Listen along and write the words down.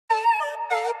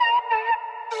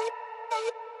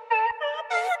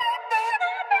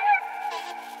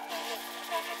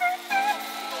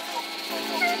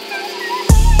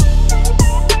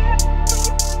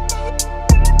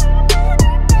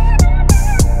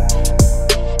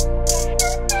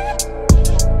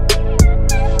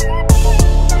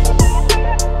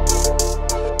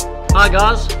Hi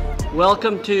guys,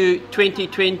 welcome to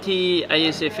 2020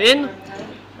 ASFN.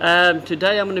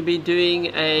 Today I'm going to be doing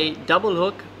a double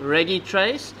hook Raggie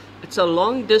trace. It's a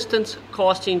long distance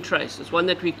casting trace. It's one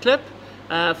that we clip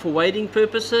for wading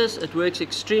purposes. It works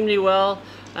extremely well.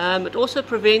 It also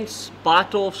prevents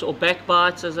bite offs or back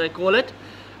bites as they call it.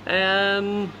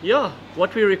 Yeah,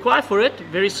 what we require for it,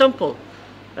 very simple.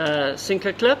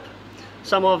 Sinker clip,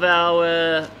 some of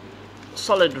our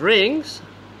solid rings,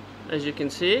 as you can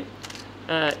see.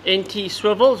 NT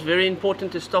swivels, very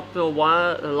important to stop your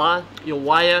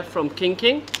wire from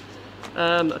kinking.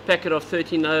 A packet of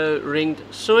 13-0 ringed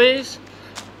soys,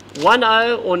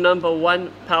 1/0 or number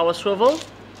 1 power swivel,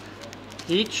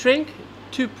 heat shrink,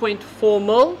 2.4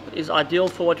 mil is ideal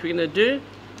for what we're going to do.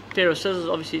 A pair of scissors,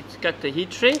 obviously, to cut the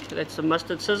heat shrink. That's the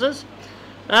mustard scissors.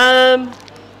 Our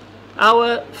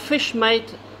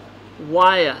Fishmate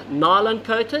wire, nylon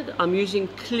coated. I'm using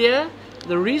clear.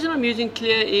 The reason I'm using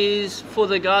clear is for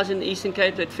the guys in the Eastern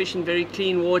Cape that fish in very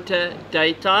clean water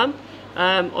daytime.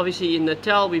 Obviously in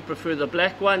Natal we prefer the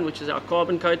black one, which is our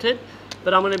carbon coated,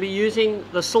 but I'm going to be using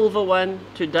the silver one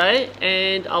today,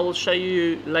 and I will show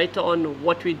you later on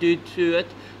what we do to it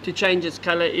to change its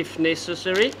color if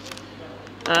necessary.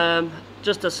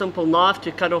 Just a simple knife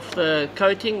to cut off the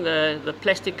coating, the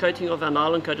plastic coating of our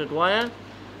nylon coated wire.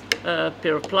 A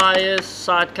pair of pliers,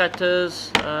 side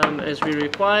cutters as we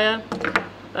require.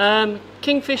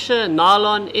 Kingfisher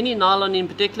nylon, any nylon in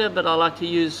particular, but I like to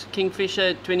use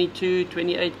Kingfisher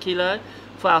 22-28 kilo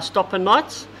for our stopper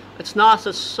knots. It's nice,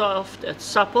 it's soft, it's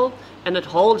supple, and it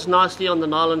holds nicely on the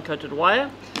nylon coated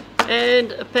wire.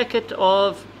 And a packet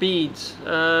of beads.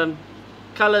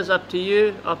 Colors up to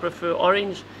you. I prefer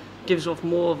orange, gives off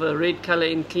more of a red color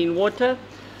in clean water.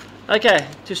 Okay,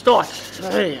 to start,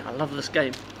 hey, I love this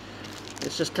game.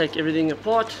 Let's just take everything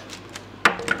apart.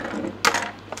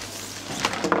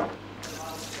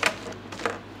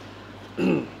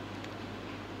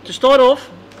 To start off,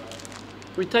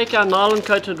 we take our nylon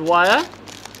coated wire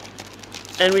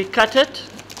and we cut it,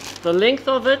 the length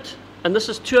of it, and this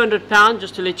is 200 pound,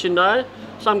 just to let you know.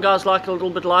 Some guys like a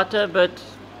little bit lighter, but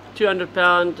 200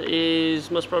 pound is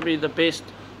most probably the best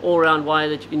all-round wire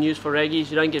that you can use for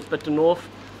raggies. You don't get bitten off.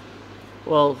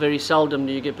 Well, very seldom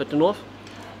do you get bitten off.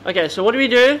 Okay, so what we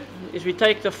do is we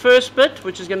take the first bit,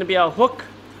 which is going to be our hook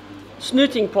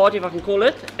snooting part, if I can call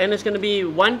it, and it's going to be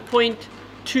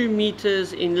 1.2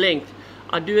 meters in length.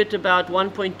 I do it about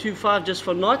 1.25 just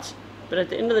for knots, but at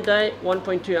the end of the day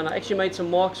 1.2, and I actually made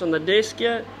some marks on the desk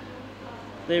here.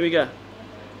 There we go,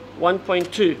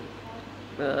 1.2.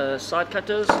 Side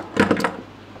cutters.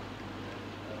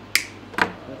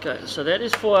 Okay, so that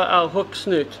is for our hook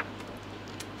snoot.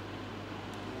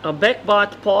 Our back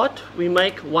bite part we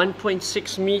make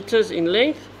 1.6 meters in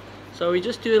length, so we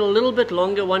just do it a little bit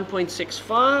longer,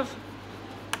 1.65.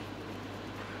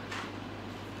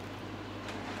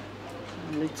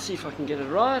 Let's see if I can get it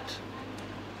right.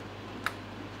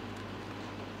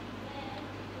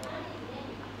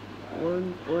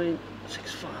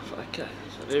 .65. Okay,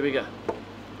 so there we go.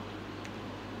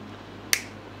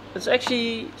 It's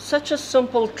actually such a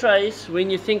simple trace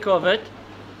when you think of it,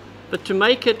 but to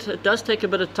make it, it does take a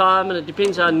bit of time, and it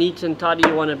depends how neat and tidy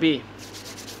you want to be.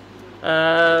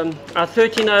 Our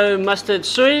 13-0 mustard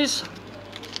soys,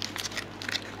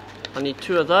 I need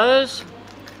 2 of those,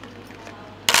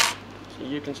 so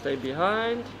you can stay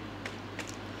behind.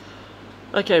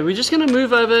 Okay, we're just going to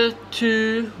move over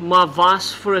to my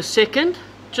vise for a second,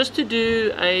 just to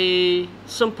do a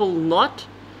simple knot.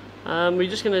 We're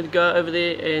just going to go over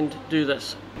there and do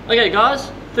this. Okay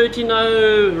guys,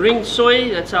 13-0 ringed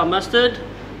soy, that's our mustard.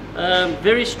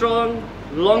 Very strong,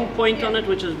 long point on it,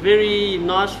 which is very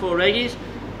nice for raggies.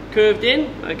 Curved in.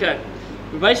 Okay,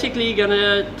 we're basically going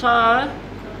to tie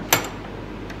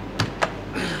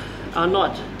our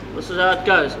knot. This is how it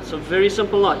goes. It's a very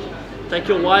simple knot. Take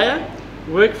your wire,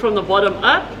 work from the bottom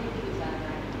up,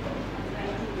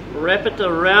 wrap it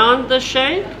around the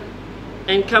shank,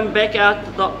 and come back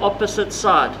out the opposite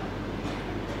side.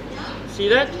 See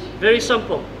that? Very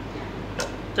simple.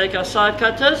 Take our side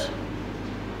cutters,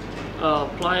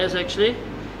 pliers actually,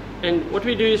 and what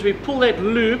we do is we pull that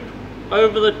loop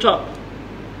over the top.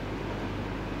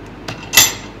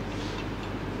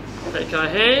 Take our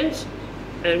hands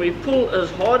and we pull as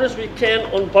hard as we can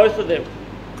on both of them.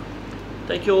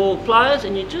 Take your pliers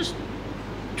and you just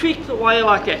tweak the wire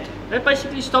like that. That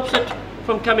basically stops it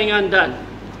from coming undone.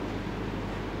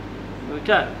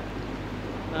 Okay.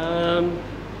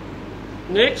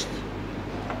 Next,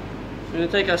 we're going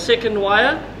to take our second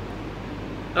wire,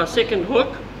 our second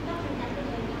hook,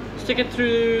 stick it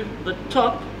through the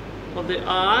top of the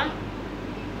eye,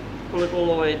 pull it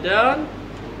all the way down,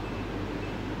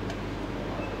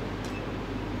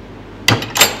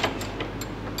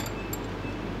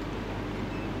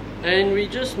 and we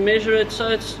just measure it so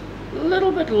it's a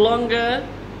little bit longer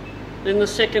than the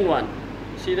second one.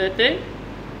 See that there?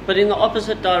 But in the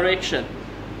opposite direction.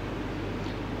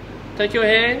 Take your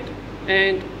hand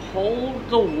and hold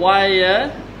the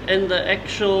wire and the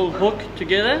actual hook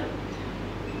together.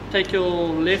 Take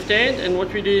your left hand, and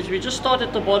what we do is we just start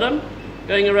at the bottom,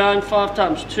 going around 5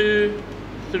 times. 2,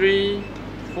 3,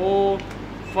 4,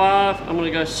 5. I'm going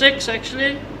to go 6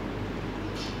 actually.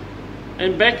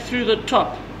 And back through the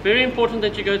top. Very important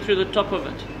that you go through the top of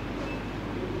it.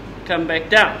 Come back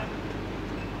down.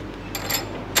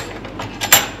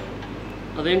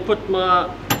 I then put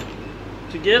my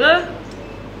together,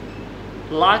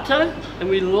 lighter, and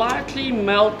we're lightly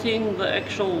melting the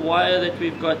actual wire that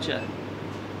we've got here.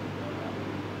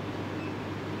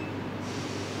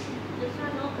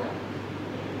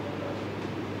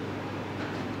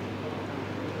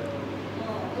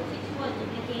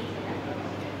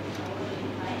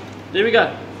 There we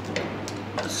go.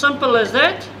 As simple as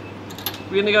that.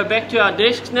 We're going to go back to our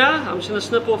desks now. I'm just going to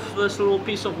snip off this little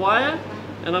piece of wire,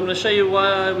 and I'm going to show you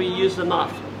why we use the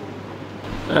knife.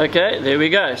 Okay, there we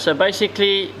go. So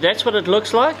basically that's what it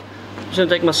looks like. I'm just going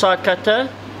to take my side cutter,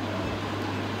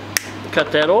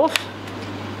 cut that off.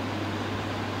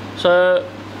 So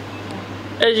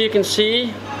as you can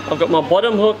see, I've got my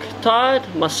bottom hook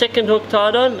tied, my second hook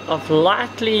tied on. I've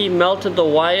lightly melted the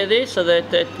wire there so that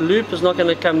that loop is not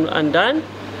going to come undone.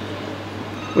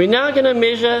 We're now going to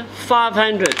measure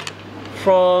 500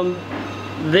 from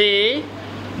there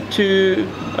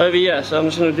to over here. So I'm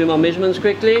just going to do my measurements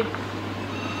quickly,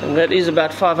 and that is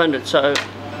about 500. So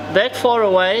that far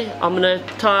away I'm going to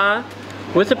tie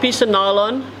with a piece of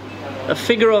nylon a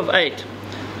figure of 8.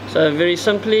 So very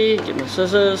simply, get my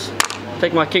scissors,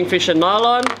 take my kingfisher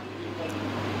nylon,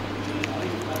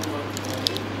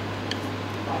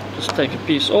 just take a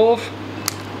piece off,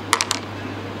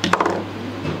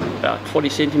 about 40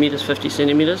 centimeters, 50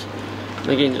 centimeters. And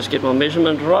again, just get my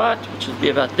measurement right, which would be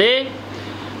about there.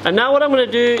 And now what I'm going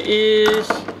to do is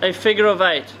a figure of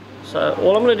 8. So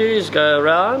all I'm going to do is go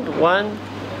around 1,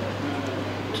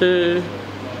 2,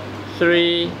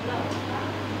 3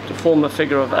 to form a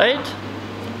figure of 8.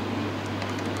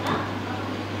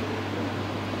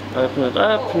 Open it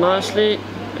up nicely,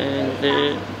 and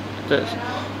there it is.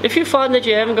 If you find that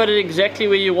you haven't got it exactly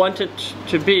where you want it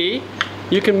to be,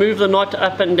 you can move the knot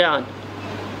up and down.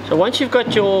 So once you've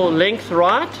got your length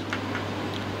right,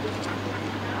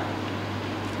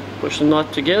 push the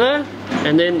knot together,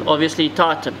 and then obviously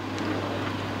tighten.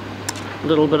 A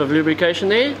little bit of lubrication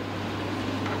there.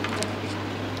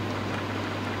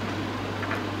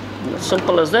 And as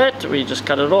simple as that, we just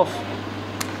cut it off.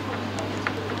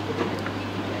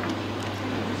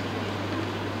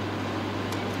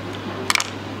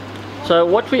 So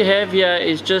what we have here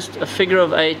is just a figure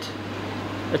of 8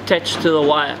 attached to the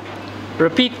wire.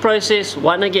 Repeat process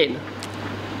 1 again,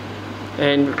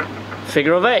 and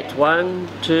figure of 8, 1,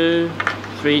 2,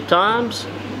 3 times,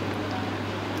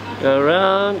 go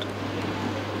around,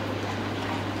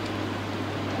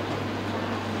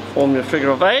 form your figure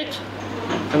of 8,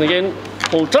 and again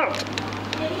pull tight,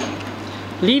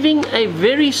 leaving a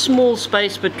very small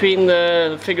space between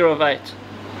the figure of 8.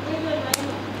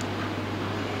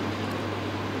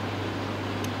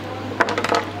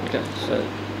 Okay, so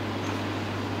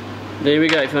there we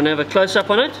go. If you want to have a close-up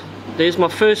on it, there's my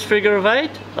first figure of 8,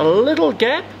 a little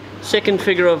gap, second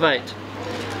figure of 8.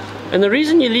 And the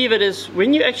reason you leave it is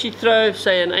when you actually throw,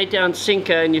 say, an 8-ounce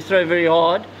sinker and you throw very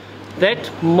hard, that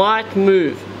might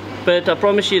move, but I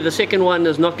promise you the second one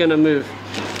is not going to move.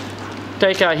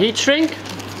 Take our heat shrink,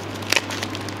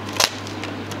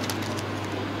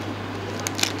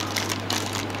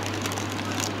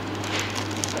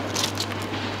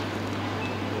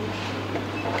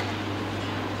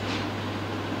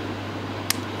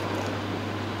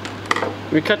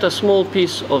 we cut a small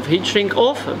piece of heat shrink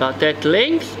off, about that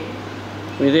length.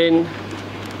 We then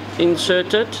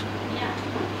insert it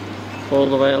all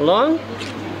the way along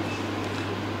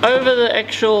over the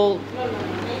actual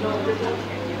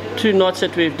 2 knots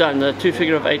that we've done, the 2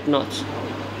 figure of 8 knots.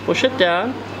 Push it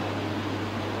down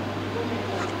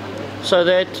so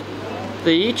that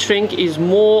the heat shrink is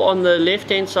more on the left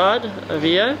hand side over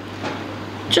here,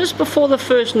 just before the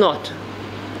first knot.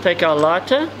 take our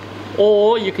lighter,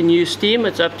 or you can use steam,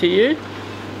 it's up to you.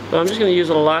 But I'm just going to use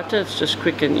a lighter, it's just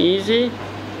quick and easy.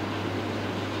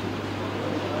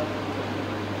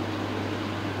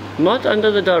 Not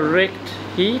under the direct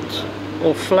heat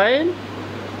or flame.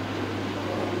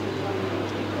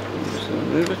 Just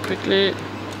move it quickly.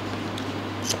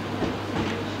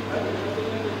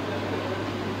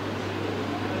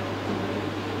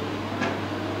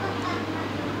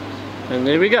 And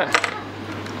there we go.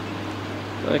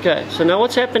 Okay, so now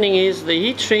what's happening is the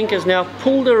heat shrink is now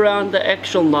pulled around the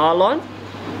actual nylon.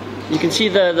 You can see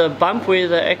the bump where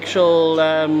the actual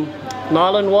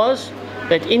nylon was,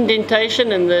 that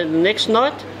indentation in the next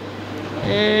knot,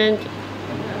 and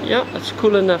yeah, it's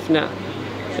cool enough now.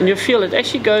 And you feel it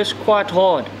actually goes quite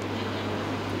hard.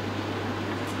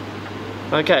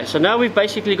 Okay, so now we've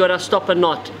basically got our stopper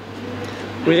knot.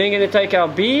 We're then going to take our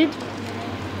bead.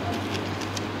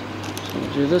 So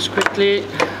we'll do this quickly.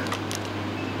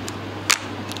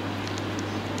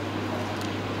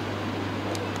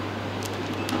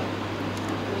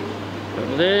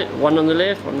 Over there, one on the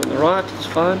left, one on the right, it's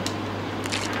fine.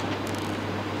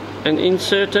 And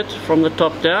insert it from the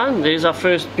top down. There's our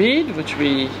first bead, which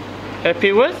we're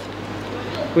happy with.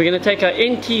 We're going to take our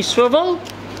NT swivel.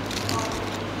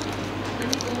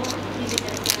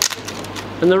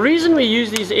 And the reason we use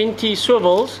these NT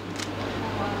swivels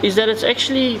is that it's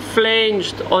actually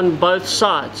flanged on both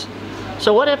sides.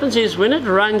 So what happens is when it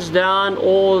runs down,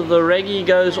 or the Raggie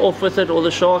goes off with it, or the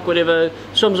shark, whatever,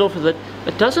 swims off with it,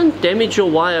 it doesn't damage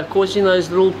your wire, causing those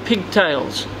little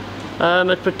pigtails.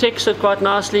 It protects it quite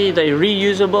nicely. They're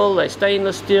reusable, they're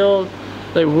stainless steel,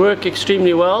 they work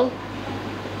extremely well.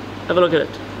 Have a look at it,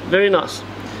 very nice.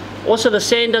 Also the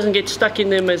sand doesn't get stuck in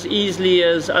them as easily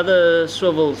as other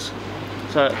swivels.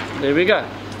 So there we go.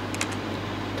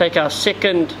 Take our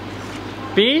second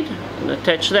bead and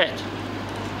attach that.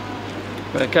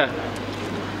 Okay.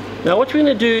 Now what we're going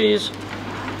to do is,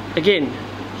 again,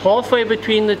 halfway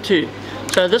between the two.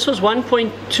 So this was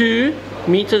 1.2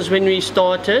 meters when we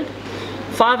started.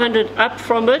 500 up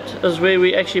from it is where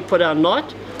we actually put our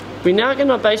knot. We're now going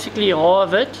to basically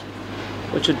halve it,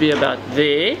 which would be about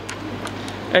there.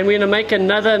 And we're going to make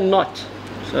another knot.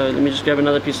 So let me just grab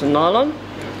another piece of nylon.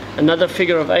 Another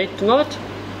figure of 8 knot.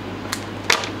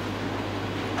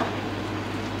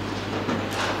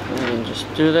 And just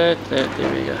do that. There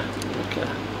we go. Okay.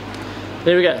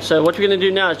 There we go. So what we're going to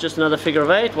do now is just another figure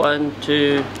of 8. 1,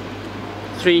 2,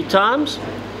 3 times.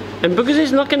 And because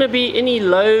there's not going to be any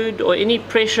load or any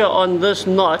pressure on this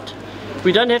knot,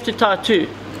 we don't have to tie 2.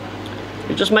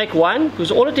 We just make 1,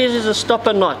 because all it is a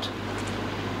stopper knot.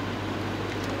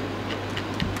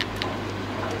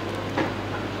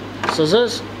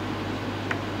 Scissors.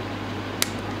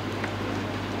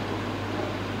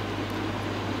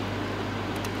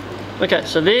 Okay,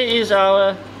 so there is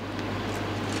our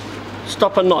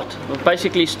stopper knot. It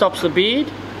basically stops the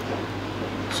bead.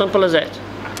 Simple as that.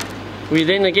 We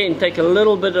then again take a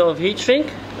little bit of heat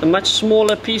shrink, a much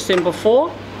smaller piece than before,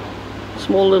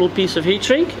 small little piece of heat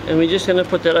shrink, and we're just going to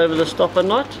put that over the stopper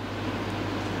knot.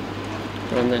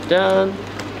 Run that down.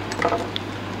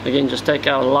 Again, just take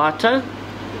our lighter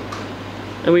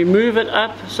and we move it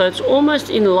up so it's almost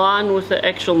in line with the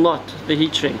actual knot, the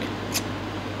heat shrink.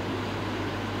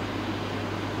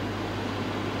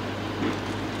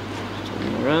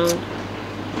 Turn around.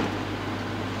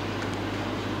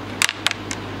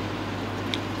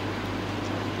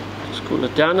 Cool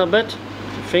it down a bit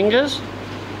with your fingers.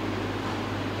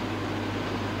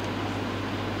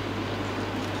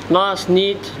 Nice,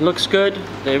 neat, looks good.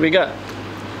 There we go.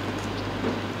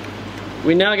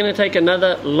 We're now going to take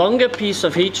another longer piece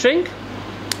of heat shrink.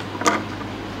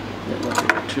 That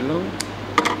might be too long.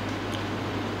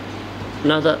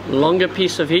 Another longer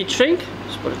piece of heat shrink.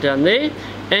 Just put it down there.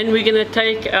 And we're going to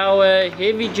take our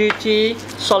heavy duty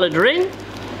solid ring.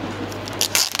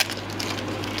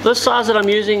 This size that I'm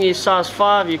using is size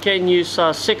 5. You can use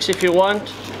size 6 if you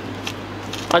want.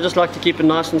 I just like to keep it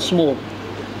nice and small.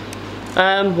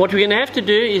 What we're going to have to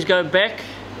do is go back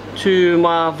to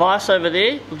my vise over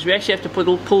there, because we actually have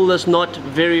to pull this knot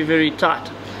very, very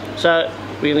tight. So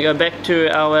we're going to go back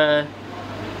to our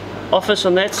office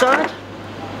on that side,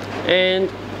 and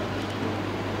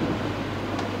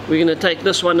we're going to take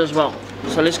this one as well.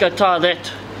 So let's go tie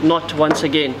that knot once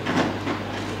again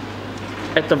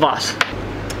at the vise.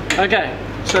 Okay,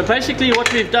 so basically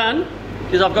what we've done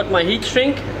is I've got my heat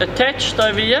shrink attached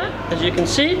over here, as you can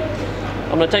see.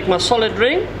 I'm going to take my solid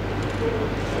ring,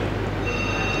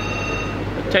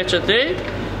 attach it there,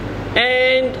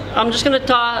 and I'm just going to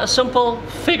tie a simple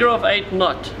figure of 8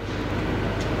 knot.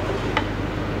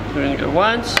 We're going to go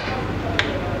once,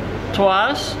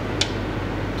 twice,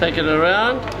 take it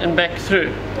around and back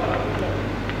through.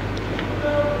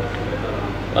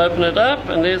 Open it up,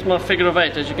 and there's my figure of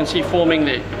 8, as you can see forming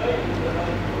there.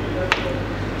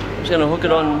 I'm just going to hook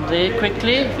it on there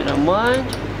quickly, if you don't mind.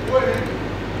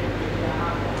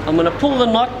 I'm going to pull the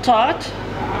knot tight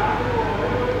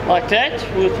like that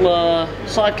with my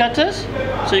side cutters.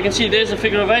 So you can see there's a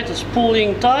figure of 8, it's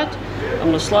pulling tight. I'm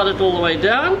going to slide it all the way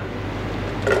down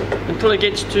until it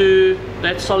gets to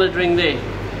that solid ring there.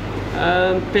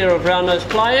 Pair of round nose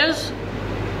pliers,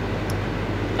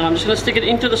 and I'm just going to stick it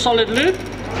into the solid loop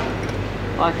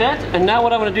like that. And now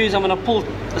what I'm going to do is I'm going to pull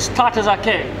as tight as I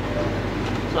can,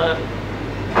 so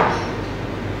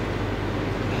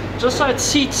just so it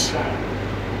seats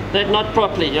that knot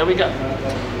properly. Here we go.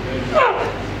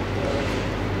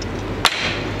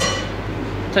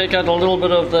 Take out a little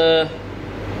bit of the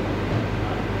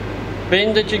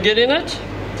bend that you get in it.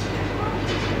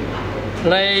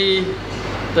 Lay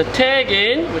the tag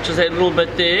end, which is that little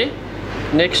bit there,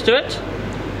 next to it.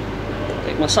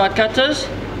 Take my side cutters,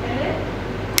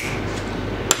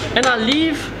 and I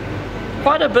leave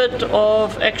quite a bit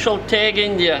of actual tag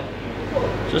end here,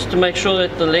 just to make sure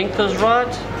that the length is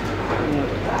right.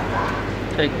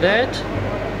 Take that,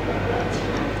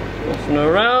 open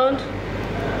around,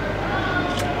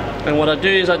 and what I do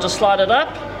is I just slide it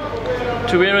up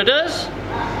to where it is.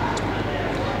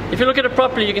 If you look at it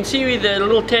properly, you can see where the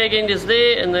little tag end is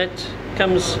there, and that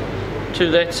comes to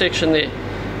that section there.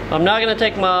 I'm now going to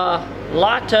take my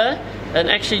lighter and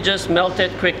actually just melt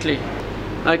that quickly.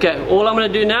 Okay, all I'm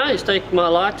going to do now is take my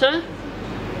lighter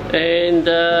and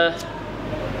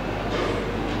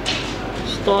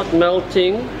start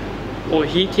melting or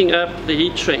heating up the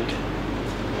heat shrink.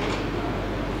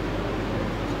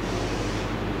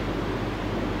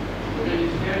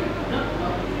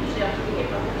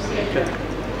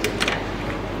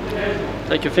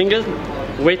 Take your fingers,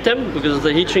 wet them, because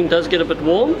the heat shrink does get a bit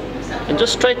warm, and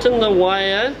just straighten the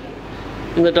wire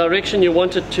in the direction you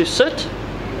want it to sit.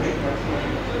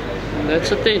 And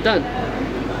that's it there, done.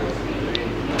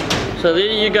 So there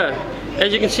you go.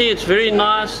 As you can see, it's very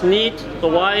nice, neat. The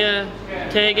wire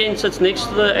tag end sits next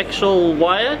to the actual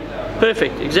wire.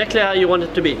 Perfect, exactly how you want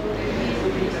it to be.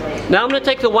 Now I'm going to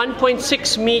take the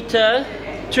 1.6 meter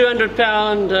 200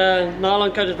 pound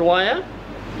nylon coated wire,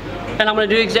 and I'm going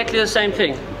to do exactly the same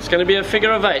thing. It's going to be a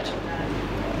figure of 8.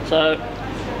 So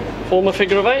form a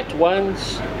figure of 8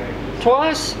 once,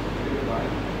 twice.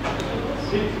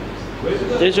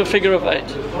 There's your figure of 8.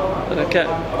 Okay.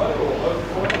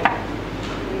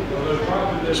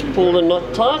 Just pull the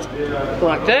knot tight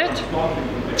like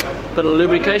that. Put a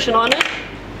lubrication on it.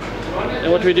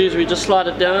 And what we do is we just slide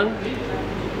it down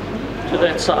to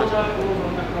that side.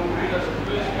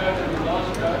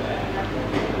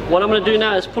 What I'm going to do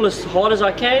now is pull as hard as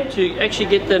I can to actually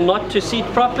get the knot to seat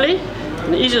properly.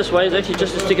 And the easiest way is actually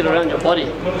just to stick it around your body.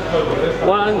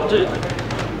 1, 2.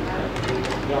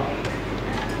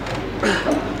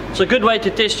 It's a good way to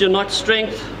test your knot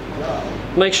strength.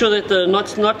 Make sure that the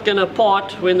knot's not going to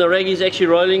part when the Raggie is actually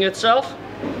rolling itself.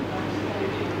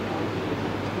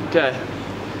 Okay.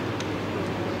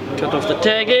 Cut off the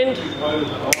tag end.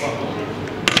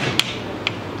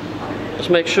 Just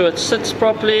make sure it sits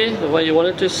properly, the way you want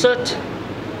it to sit.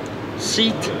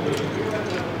 Seat.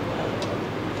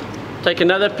 Take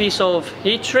another piece of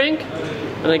heat shrink,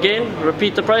 and again,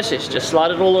 repeat the process. Just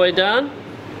slide it all the way down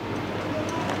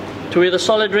to where the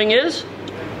solid ring is.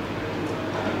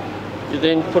 You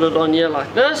then put it on here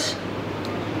like this,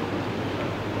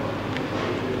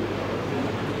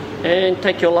 and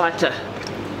take your lighter.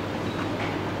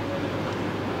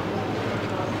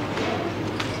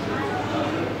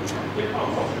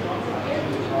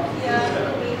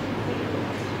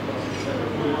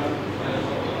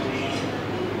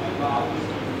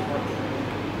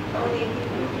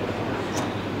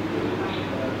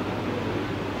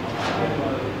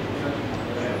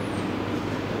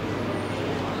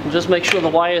 Just make sure the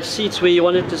wire seats where you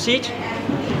want it to seat.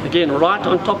 Again, right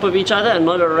on top of each other and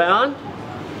not around.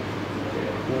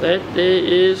 That there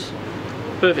is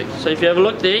perfect. So if you have a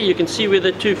look there, you can see where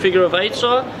the 2 figure of 8s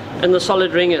are and the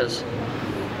solid ring is.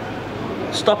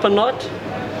 Stop a knot,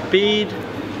 bead,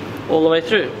 all the way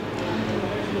through.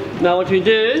 Now what we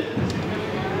do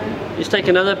is take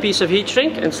another piece of heat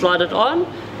shrink and slide it on,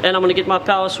 and I'm going to get my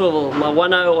power swivel, my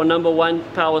 1.0 or number 1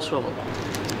 power swivel.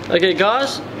 Okay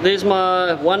guys, there's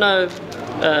my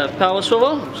 1.0 power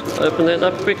swivel. Just open that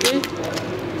up quickly.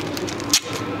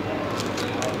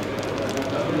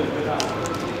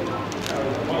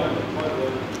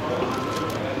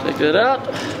 Take that out.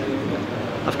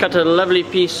 I've cut a lovely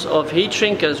piece of heat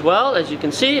shrink as well, as you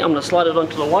can see. I'm going to slide it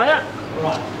onto the wire.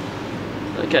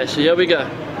 Okay, so here we go.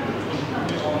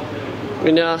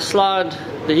 We now slide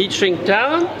the heat shrink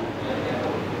down,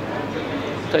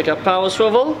 take our power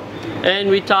swivel, and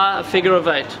we tie a figure of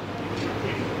 8.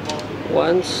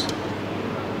 Once,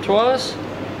 twice.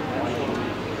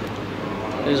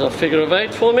 There's our figure of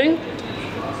 8 forming.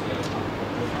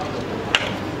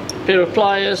 Pair of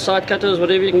pliers, side cutters,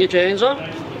 whatever you can get your hands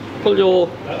on. Pull your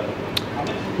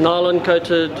nylon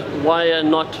coated wire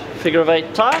knot figure of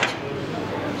 8 tight.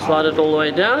 Slide it all the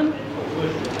way down.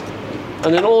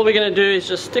 And then all we're going to do is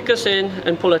just stick this in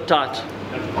and pull it tight.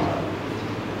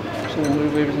 So we'll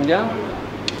move everything down.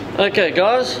 Okay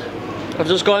guys, I've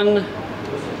just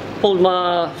pulled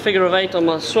my figure of 8 on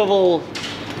my swivel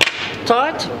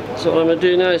tight. So what I'm going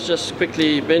to do now is just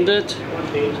quickly bend it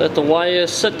so that the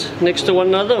wires sit next to one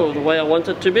another, or the way I want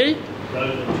it to be.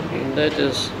 And that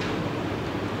is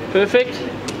perfect.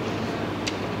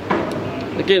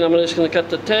 Again, I'm just going to cut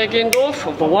the tag end off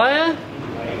of the wire.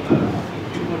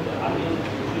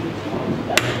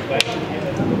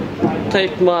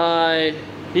 Take my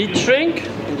heat shrink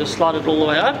and just slide it all the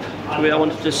way up to where I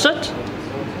want it to sit.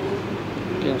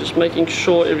 Again, just making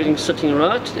sure everything's sitting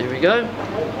right. There we go.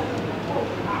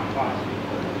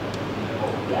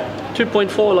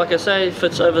 2.4, like I say,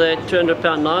 fits over that 200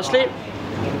 pound nicely.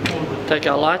 Take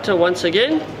our lighter once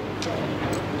again.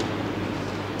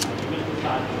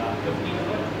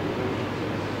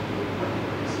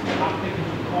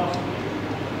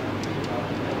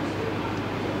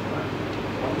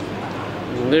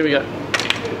 And there we go.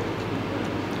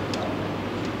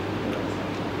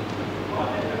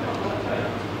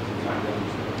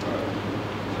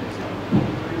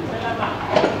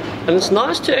 And it's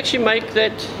nice to actually make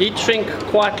that heat shrink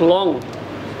quite long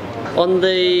on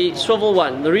the swivel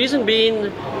one. The reason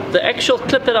being, the actual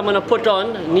clip that I'm going to put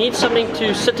on needs something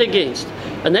to sit against.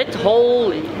 And that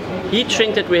whole heat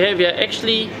shrink that we have here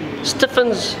actually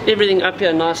stiffens everything up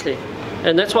here nicely.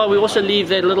 And that's why we also leave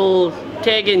that little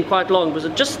tag in quite long, because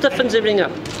it just stiffens everything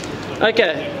up.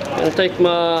 Okay, I'm going to take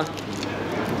my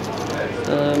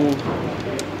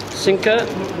sinker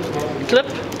clip.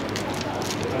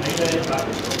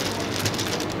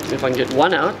 If I can get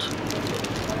one out.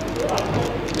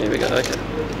 There we go, okay.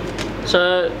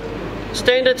 So,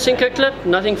 standard sinker clip,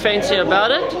 nothing fancy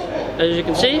about it, as you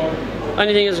can see.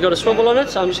 Only thing is it's got a swivel on it,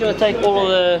 so I'm just going to take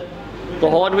all of the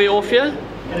hardware off here.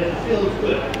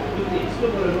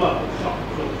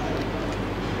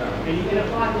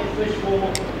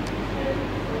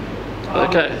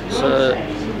 Okay, so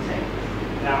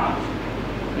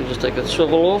you just take that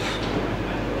swivel off.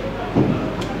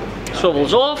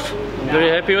 Swivel's off. I'm very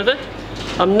happy with it.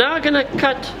 I'm now going to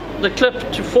cut the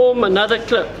clip to form another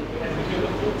clip.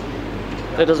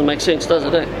 That doesn't make sense, does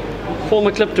it? Form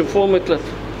a clip to form a clip.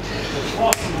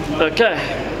 Okay,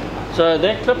 so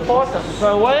that clip part I can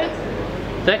throw away.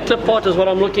 That clip part is what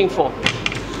I'm looking for.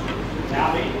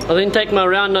 I'll then take my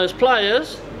round nose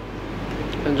pliers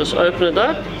and just open it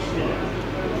up.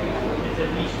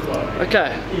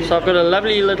 Okay, so I've got a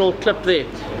lovely little clip there.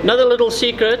 Another little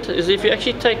secret is if you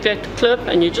actually take that clip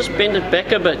and you just bend it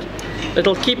back a bit,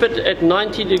 it'll keep it at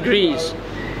 90 degrees.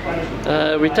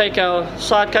 We take our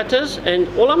side cutters and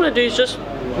all I'm going to do is just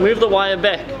move the wire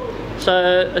back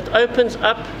so it opens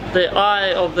up the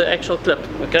eye of the actual clip.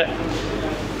 Okay.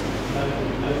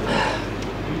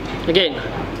 Again,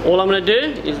 all I'm going to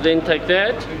do is then take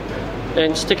that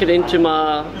and stick it into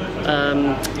my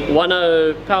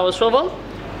 1.0 power swivel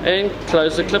and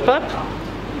close the clip up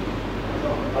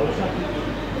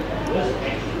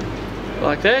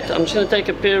like that. I'm just going to take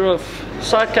a pair of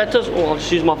side cutters, or I'll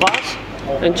just use my vise,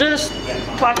 and just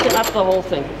tighten up the whole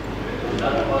thing.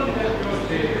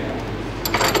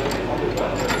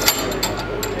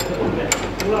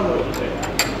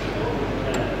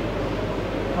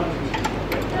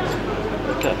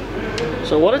 Okay,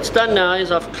 so what it's done now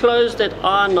is I've closed that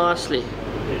eye nicely.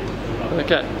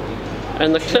 Okay,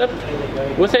 and the clip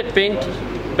with that bent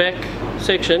back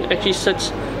section actually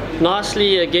sits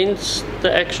nicely against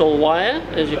the actual wire,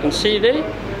 as you can see there.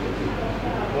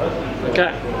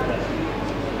 Okay.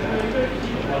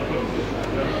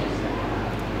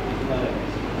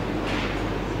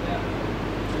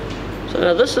 So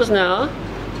now this is now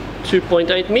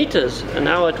 2.8 meters, and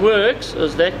how it works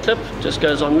is that clip just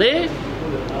goes on there.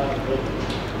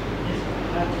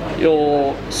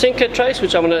 Your sinker trace,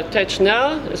 which I'm going to attach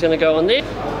now, is going to go on there.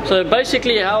 So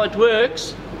basically how it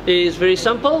works is very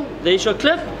simple. There's your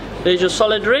clip, there's your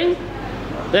solid ring,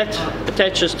 that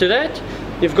attaches to that.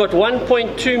 You've got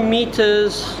 1.2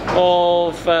 meters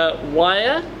of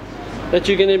wire that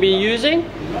you're going to be using.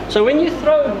 So when you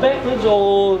throw it backwards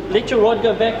or let your rod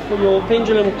go back for your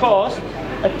pendulum cast,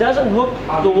 it doesn't hook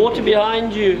the water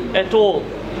behind you at all.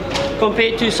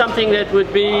 compared to something that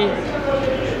would be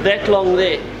that long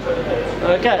there.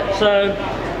 Okay, so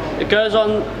it goes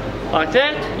on like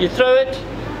that, you throw it,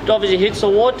 it obviously hits the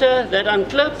water, that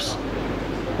unclips.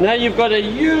 Now you've got a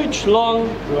huge long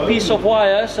piece of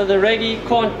wire, so the Raggie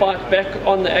can't bite back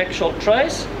on the actual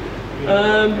trace.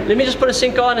 Let me just put a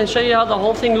sinker on and show you how the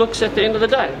whole thing looks at the end of the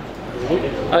day.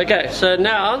 Okay, so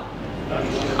now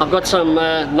I've got some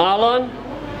nylon,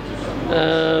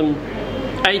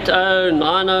 8/0,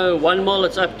 9/0, 1mm,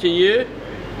 it's up to you.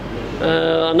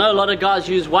 I know a lot of guys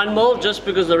use 1mm just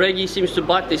because the Raggie seems to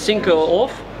bite their sinker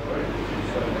off.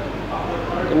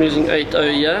 I'm using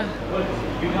 8/0 here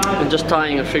and just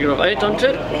tying a figure of 8 onto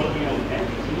it.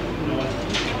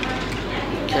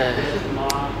 Okay.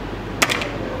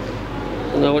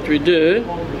 And now what we do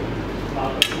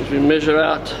is we measure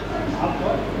out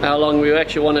how long we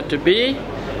actually want it to be.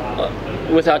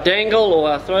 With our dangle or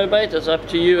our throw bait, it's up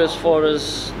to you as far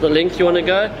as the length you want to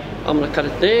go. I'm going to cut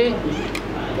it there.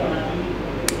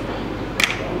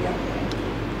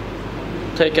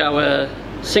 Take our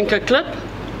sinker clip.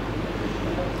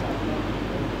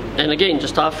 And again,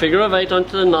 just tie a figure of 8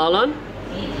 onto the nylon.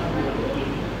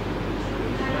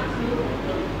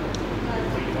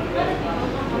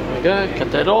 There we go,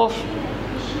 cut that off.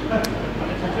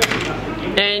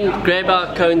 And grab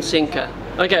our cone sinker.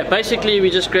 Okay, basically we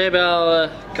just grab our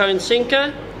cone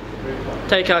sinker,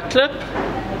 take our clip,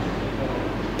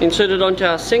 insert it onto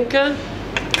our sinker.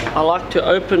 I like to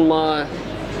open my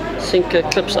sinker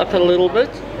clips up a little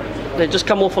bit. They just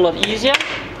come off a lot easier.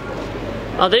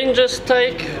 I then just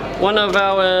take one of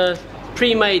our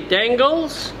pre-made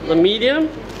dangles, the medium.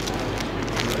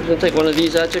 I'm going to take one of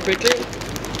these out here quickly.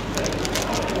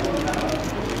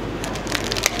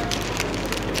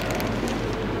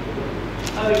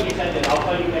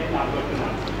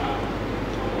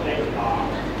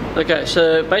 Okay,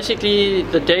 so basically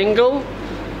the dangle,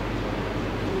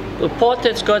 the part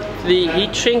that's got the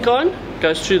heat shrink on,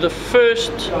 goes through the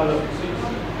first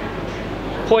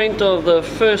point of the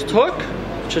first hook,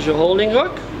 which is your holding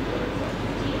hook.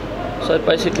 So it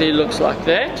basically looks like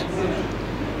that.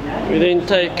 We then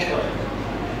take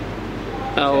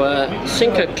our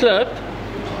sinker clip,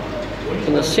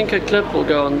 and the sinker clip will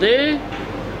go on there.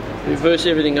 Reverse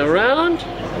everything around.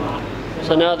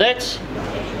 So now that's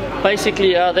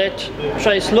basically how that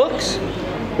trace looks.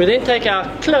 We then take our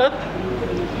clip,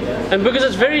 and because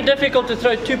it's very difficult to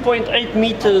throw 2.8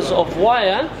 meters of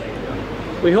wire,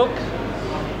 we hook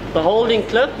the holding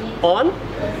clip on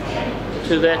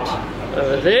to that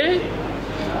over there,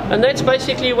 and that's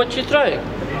basically what you're throwing.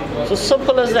 It's as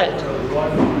simple as that.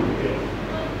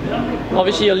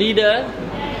 Obviously your leader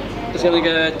is going to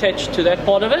go attached to that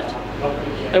part of it,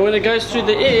 and when it goes through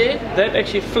the air, that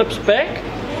actually flips back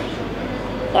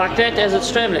like that as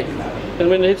it's traveling, and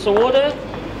when it hits the water,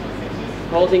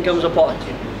 the whole thing comes apart.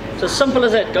 It's as simple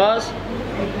as that, guys.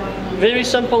 Very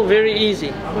simple, very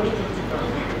easy.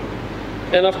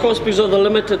 And of course, because of the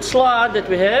limited slide that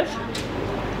we have,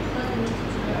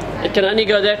 it can only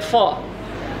go that far.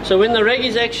 So when the Raggie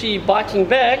is actually biting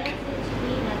back,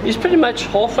 he's pretty much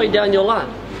halfway down your line.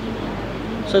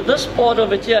 So this part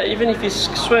of it here, even if he's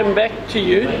swim back to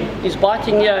you, he's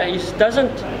biting here, he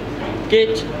doesn't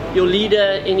get your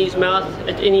leader in his mouth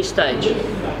at any stage.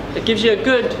 It gives you a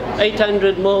good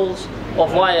 800 mils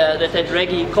of wire that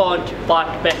Raggie can't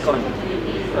bite back on.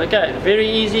 Okay, very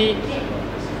easy,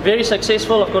 very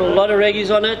successful. I've got a lot of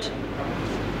Raggies on it,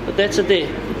 but that's it there.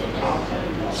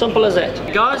 Simple as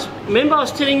that. Guys, remember I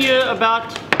was telling you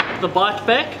about the bite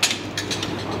back?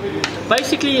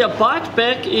 Basically a bite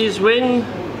back is when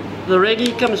the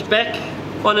Raggie comes back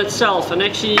on itself and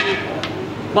actually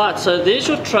bites. So there's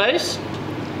your trace.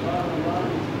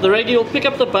 The Raggie will pick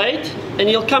up the bait and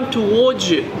he'll come towards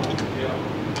you.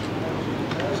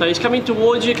 So he's coming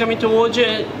towards you,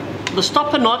 The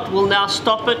stopper knot will now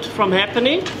stop it from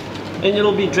happening, and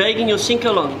it'll be dragging your sinker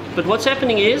along. But what's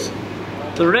happening is,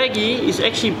 the Raggie is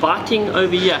actually biting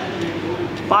over here.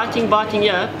 It's biting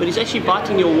here, but he's actually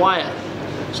biting your wire.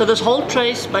 So this whole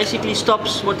trace basically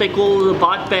stops what they call the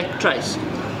bite back trace.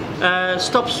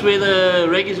 Stops where the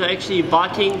Raggies are actually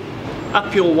biting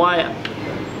up your wire.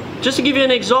 Just to give you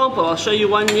an example, I'll show you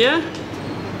one here.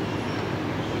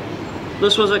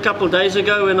 This was a couple of days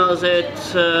ago when I was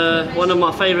at one of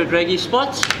my favorite Raggie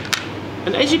spots.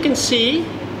 And as you can see,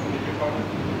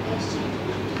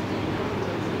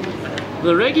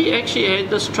 the Raggie actually had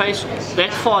this trace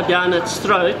that far down its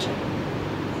throat.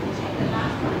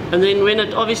 And then when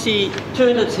it obviously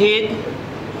turned its head,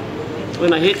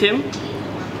 when I hit him,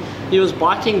 he was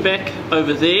biting back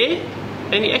over there.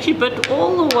 And he actually bit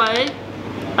all the way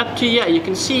up to here. You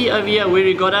can see over here where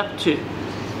he got up to.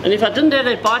 And if I didn't have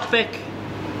that bite back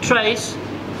trace,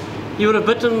 he would have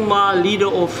bitten my leader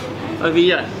off over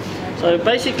here. So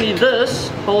basically this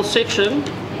whole section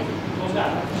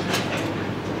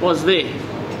was there,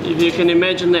 if you can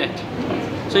imagine that.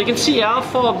 So you can see how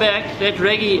far back that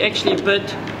Raggie actually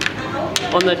bit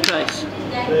on that trace.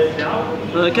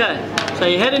 Okay, so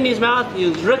he had in his mouth, he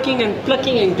was ricking and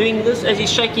flicking and doing this as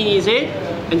he's shaking his head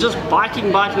and just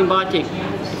biting, biting, biting.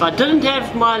 If I didn't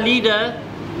have my leader,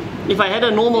 if I had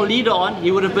a normal leader on,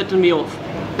 he would have bitten me off.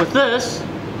 With this,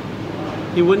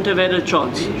 he wouldn't have had a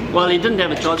chance. Well, he didn't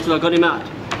have a chance because I got him out.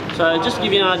 So just to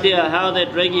give you an idea how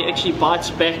that Raggie actually bites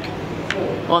back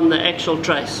on the actual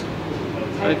trace.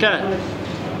 Okay,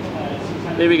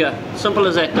 there we go. Simple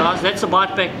as that, guys. That's a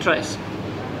bite back trace.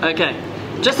 Okay,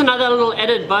 just another little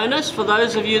added bonus for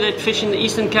those of you that fish in the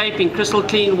Eastern Cape in crystal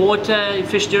clean water, you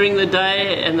fish during the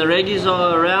day and the Raggies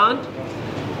are around.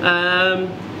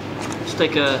 Let's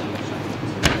take a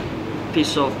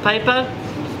piece of paper.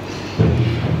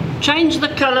 Change the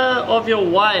color of your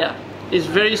wire. It's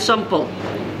very simple.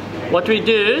 What we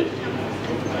do,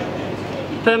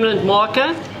 permanent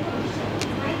marker.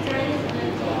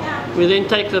 We then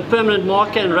take the permanent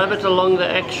marker and rub it along the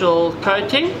actual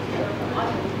coating.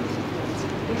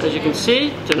 As you can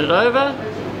see, turn it over.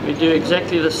 We do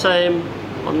exactly the same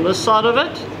on this side of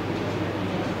it.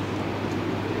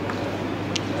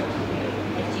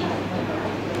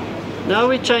 Now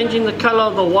we're changing the color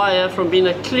of the wire from being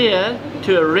a clear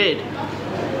to a red.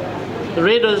 The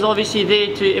red is obviously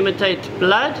there to imitate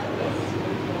blood,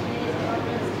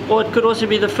 or it could also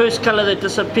be the first color that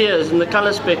disappears in the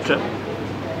color spectrum.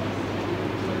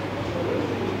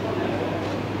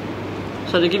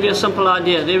 So to give you a simple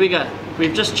idea, there we go.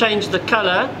 We've just changed the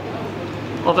color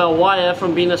of our wire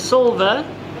from being a silver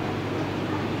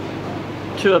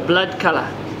to a blood color.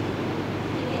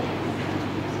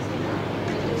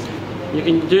 You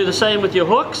can do the same with your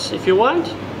hooks if you want.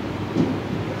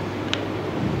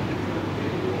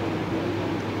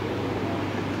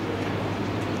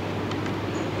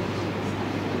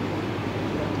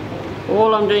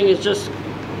 All I'm doing is just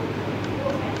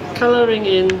coloring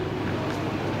in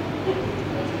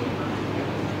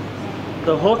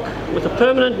the hook with a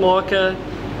permanent marker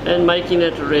and making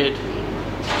it red.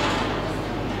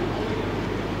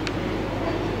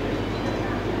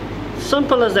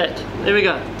 Simple as that. There we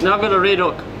go. Now I've got a red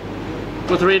hook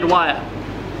with red wire.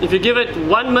 If you give it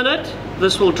 1 minute,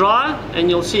 this will dry and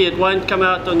you'll see it won't come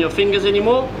out on your fingers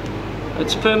anymore.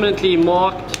 It's permanently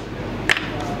marked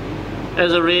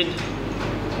as a red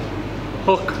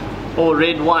hook or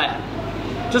red wire.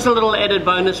 Just a little added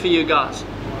bonus for you guys.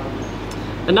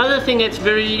 Another thing that's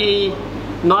very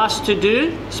nice to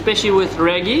do, especially with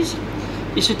Raggies,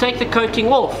 is to take the coating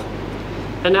off.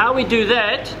 And how we do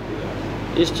that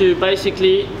is to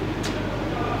basically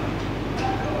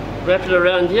wrap it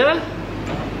around here.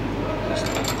 Just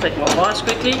take my vise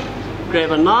quickly, grab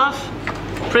a knife,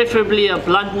 preferably a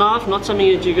blunt knife, not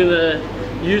something that you're going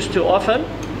to use too often.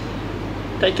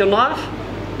 Take your knife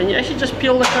and you actually just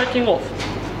peel the coating off.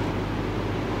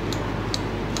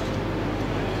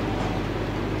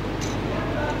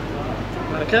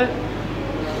 Okay.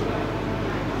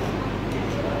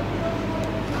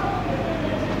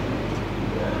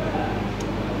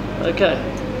 Okay.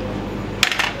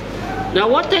 Now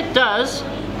what that does,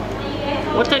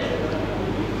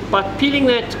 by peeling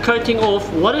that coating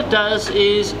off, what it does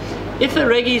is, if the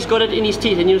Raggie's got it in his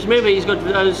teeth, and you remember he's got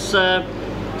those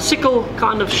sickle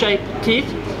kind of shaped teeth,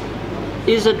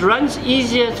 is it runs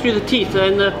easier through the teeth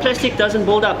and the plastic doesn't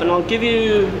build up. And I'll give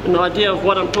you an idea of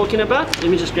what I'm talking about. Let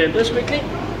me just grab this quickly.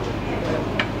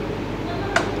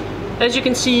 As you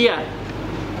can see here,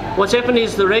 what's happened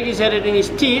is the Raggie's had it in his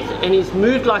teeth and he's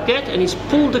moved like that and he's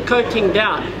pulled the coating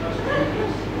down.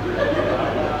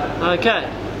 Okay,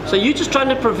 so you're just trying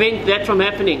to prevent that from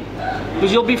happening,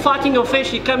 because you'll be fighting your fish,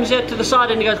 he comes out to the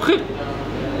side and he goes "Khoo,"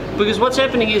 because what's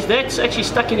happening is that's actually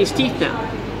stuck in his teeth now.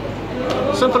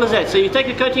 Simple as that. So you take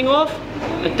the coating off,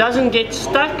 it doesn't get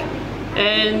stuck,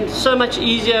 and so much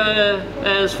easier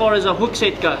as far as a hook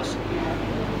set goes.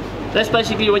 That's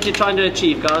basically what you're trying to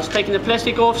achieve, guys, taking the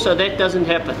plastic off so that doesn't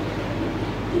happen.